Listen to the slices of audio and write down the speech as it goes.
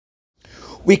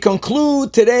We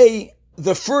conclude today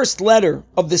the first letter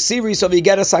of the series of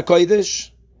Igeres HaKodesh.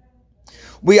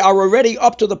 We are already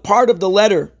up to the part of the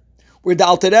letter where the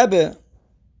Alter Rebbe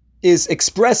is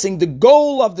expressing the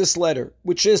goal of this letter,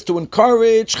 which is to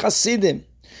encourage Hasidim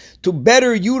to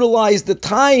better utilize the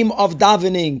time of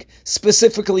davening,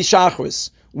 specifically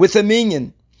Shachris, with a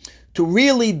minyan, to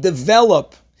really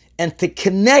develop and to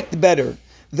connect better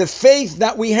the faith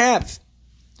that we have.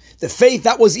 The faith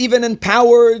that was even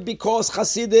empowered because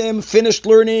Hasidim finished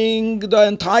learning the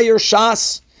entire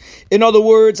Shas. In other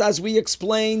words, as we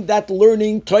explained, that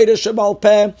learning Torah Shebal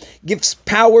Peh gives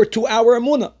power to our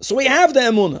emunah. So we have the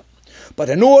emunah. But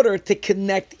in order to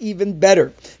connect even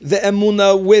better the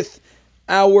emunah with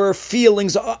our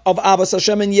feelings of Avas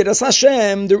Hashem and Yiras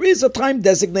Hashem, there is a time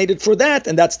designated for that,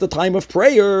 and that's the time of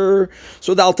prayer.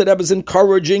 So the Alter Rebbe is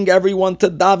encouraging everyone to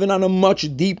daven on a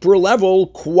much deeper level,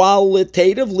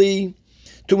 qualitatively,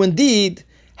 to indeed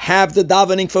have the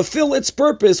davening fulfill its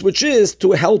purpose, which is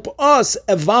to help us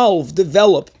evolve,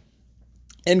 develop,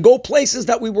 and go places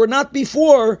that we were not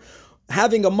before,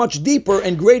 having a much deeper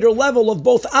and greater level of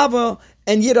both Ava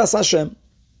and Yiras Hashem.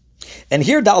 And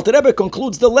here the Alter Rebbe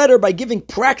concludes the letter by giving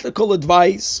practical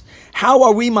advice. How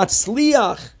are we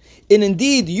matzliach in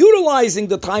indeed utilizing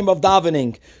the time of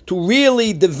davening to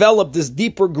really develop this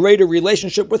deeper, greater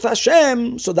relationship with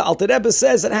Hashem? So the Alter Rebbe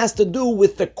says it has to do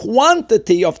with the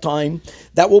quantity of time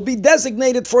that will be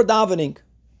designated for davening.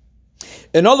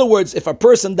 In other words, if a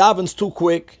person davens too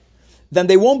quick, then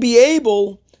they won't be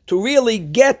able to really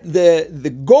get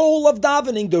the goal of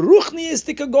davening, the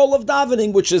ruchniistic goal of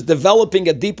davening, which is developing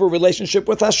a deeper relationship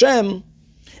with Hashem.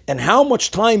 And how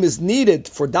much time is needed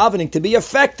for davening to be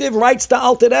effective, writes the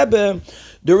Alter Rebbe,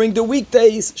 during the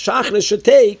weekdays, Shachris should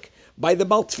take by the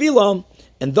Baal Tefillah,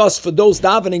 and thus for those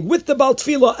davening with the Baal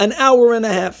Tefillah, an hour and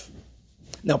a half.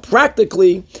 Now,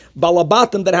 practically,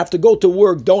 Balabatim that have to go to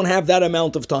work don't have that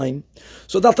amount of time.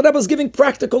 So the Alter Rebbe is giving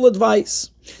practical advice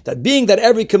that being that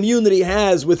every community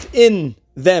has within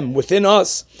them, within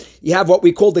us, you have what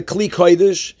we call the Kli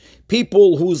Kodesh,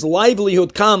 people whose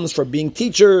livelihood comes from being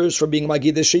teachers, from being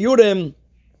Magidei Sheyurim,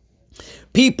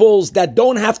 peoples that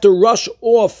don't have to rush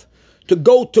off to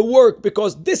go to work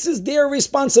because this is their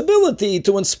responsibility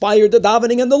to inspire the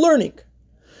davening and the learning.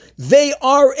 They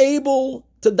are able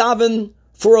to daven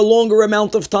for a longer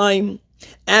amount of time,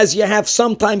 as you have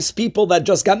sometimes people that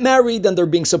just got married and they're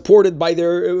being supported by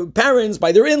their parents,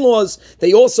 by their in-laws.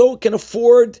 They also can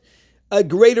afford a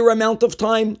greater amount of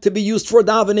time to be used for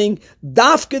davening.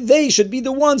 Dafka, they should be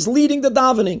the ones leading the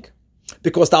davening.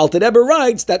 Because the Alter Rebbe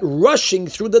writes that rushing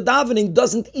through the davening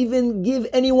doesn't even give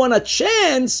anyone a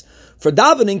chance for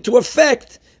davening to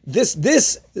affect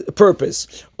this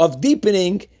purpose of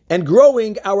deepening and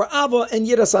growing our Ava and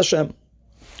Yiras Hashem.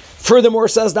 Furthermore,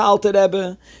 says the Alter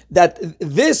Rebbe, that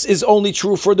this is only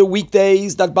true for the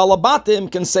weekdays, that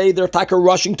Balabatim can say they're taka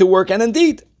rushing to work, and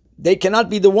indeed, they cannot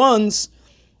be the ones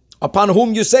upon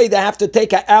whom you say they have to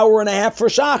take an hour and a half for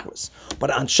Shachris.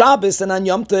 But on Shabbos and on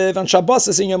Yom Tov, on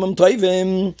Shabbos and Yom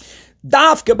Tovim,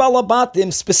 Dafka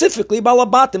Balabatim, specifically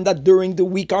Balabatim that during the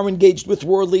week are engaged with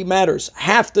worldly matters,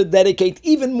 have to dedicate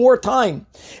even more time,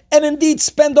 and indeed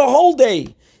spend the whole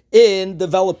day in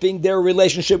developing their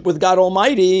relationship with God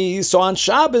Almighty. So on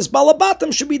Shabbos,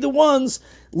 Balabatim should be the ones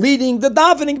leading the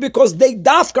davening because they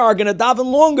dafka are going to daven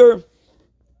longer,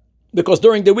 because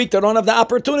during the week they don't have the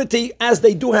opportunity as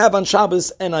they do have on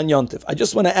Shabbos and on Yom Tov. I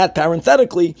just want to add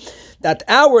parenthetically that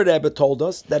our Rebbe told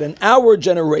us that in our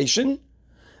generation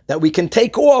that we can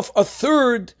take off a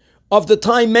third of the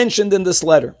time mentioned in this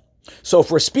letter. So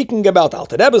if we're speaking about,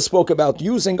 Alter Rebbe spoke about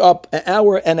using up an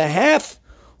hour and a half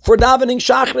for davening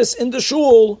Shachris in the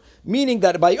shul, meaning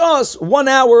that by us, 1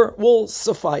 hour will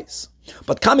suffice.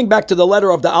 But coming back to the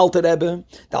letter of the Alter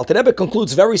Rebbe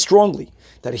concludes very strongly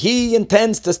that he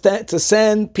intends to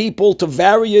send people to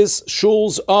various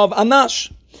shuls of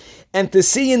Anash, and to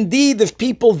see indeed if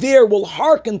people there will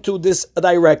hearken to this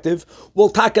directive, will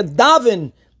take a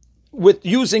daven with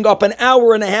using up an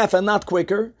hour and a half and not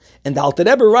quicker. And the Alter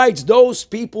Rebbe writes, those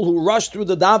people who rush through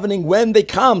the davening, when they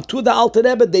come to the Alter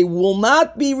Rebbe, they will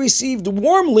not be received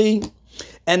warmly.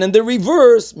 And in the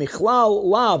reverse, Michlal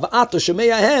Lav Ato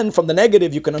Shemeyahen, from the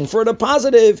negative you can infer the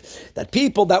positive, that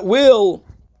people that will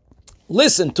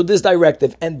listen to this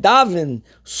directive and daven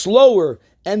slower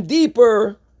and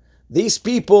deeper, these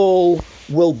people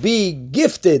will be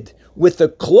gifted with the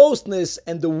closeness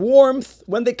and the warmth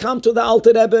when they come to the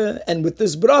Alter Rebbe. And with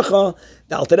this bracha,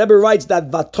 the Alter Rebbe writes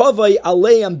that Vatovai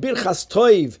Aleim Birchas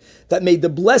Toiv, that may the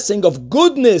blessing of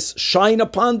goodness shine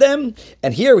upon them.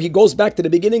 And here he goes back to the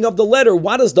beginning of the letter.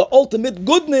 What is the ultimate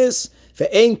goodness?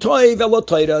 Ve'ein Toiv Elo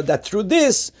Torah, that through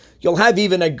this you'll have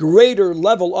even a greater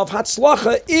level of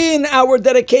Hatzlacha in our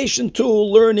dedication to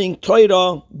learning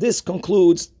Torah. This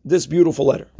concludes this beautiful letter.